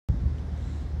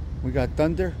We got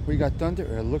thunder. We got thunder.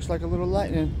 It looks like a little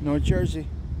lightning. North Jersey.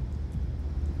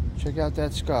 Check out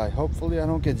that sky. Hopefully I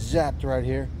don't get zapped right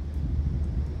here.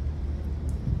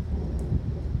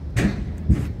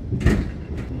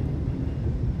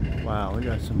 Wow, we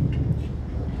got some...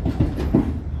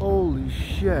 Holy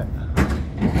shit.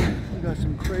 We got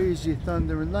some crazy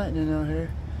thunder and lightning out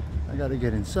here. I gotta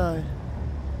get inside.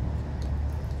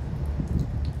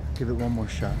 Give it one more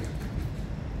shot.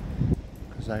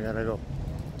 Because I gotta go.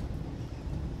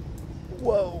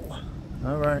 Whoa.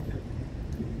 Alright.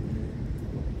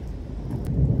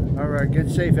 Alright, get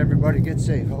safe everybody, get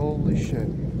safe. Holy shit.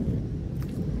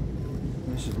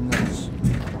 This is nuts.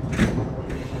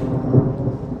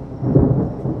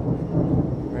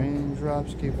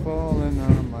 Raindrops keep falling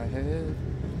on my head.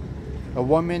 A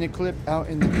 1-minute clip out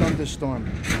in the thunderstorm.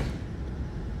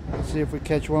 Let's see if we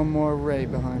catch one more ray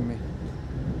behind me.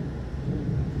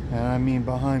 And I mean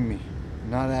behind me,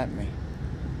 not at me.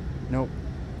 Nope.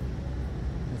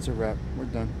 That's a wrap. We're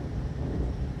done.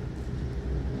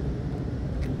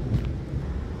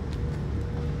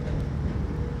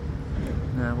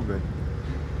 Nah, we're good.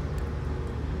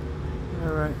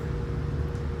 Alright.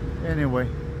 Anyway,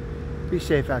 be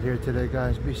safe out here today,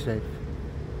 guys. Be safe.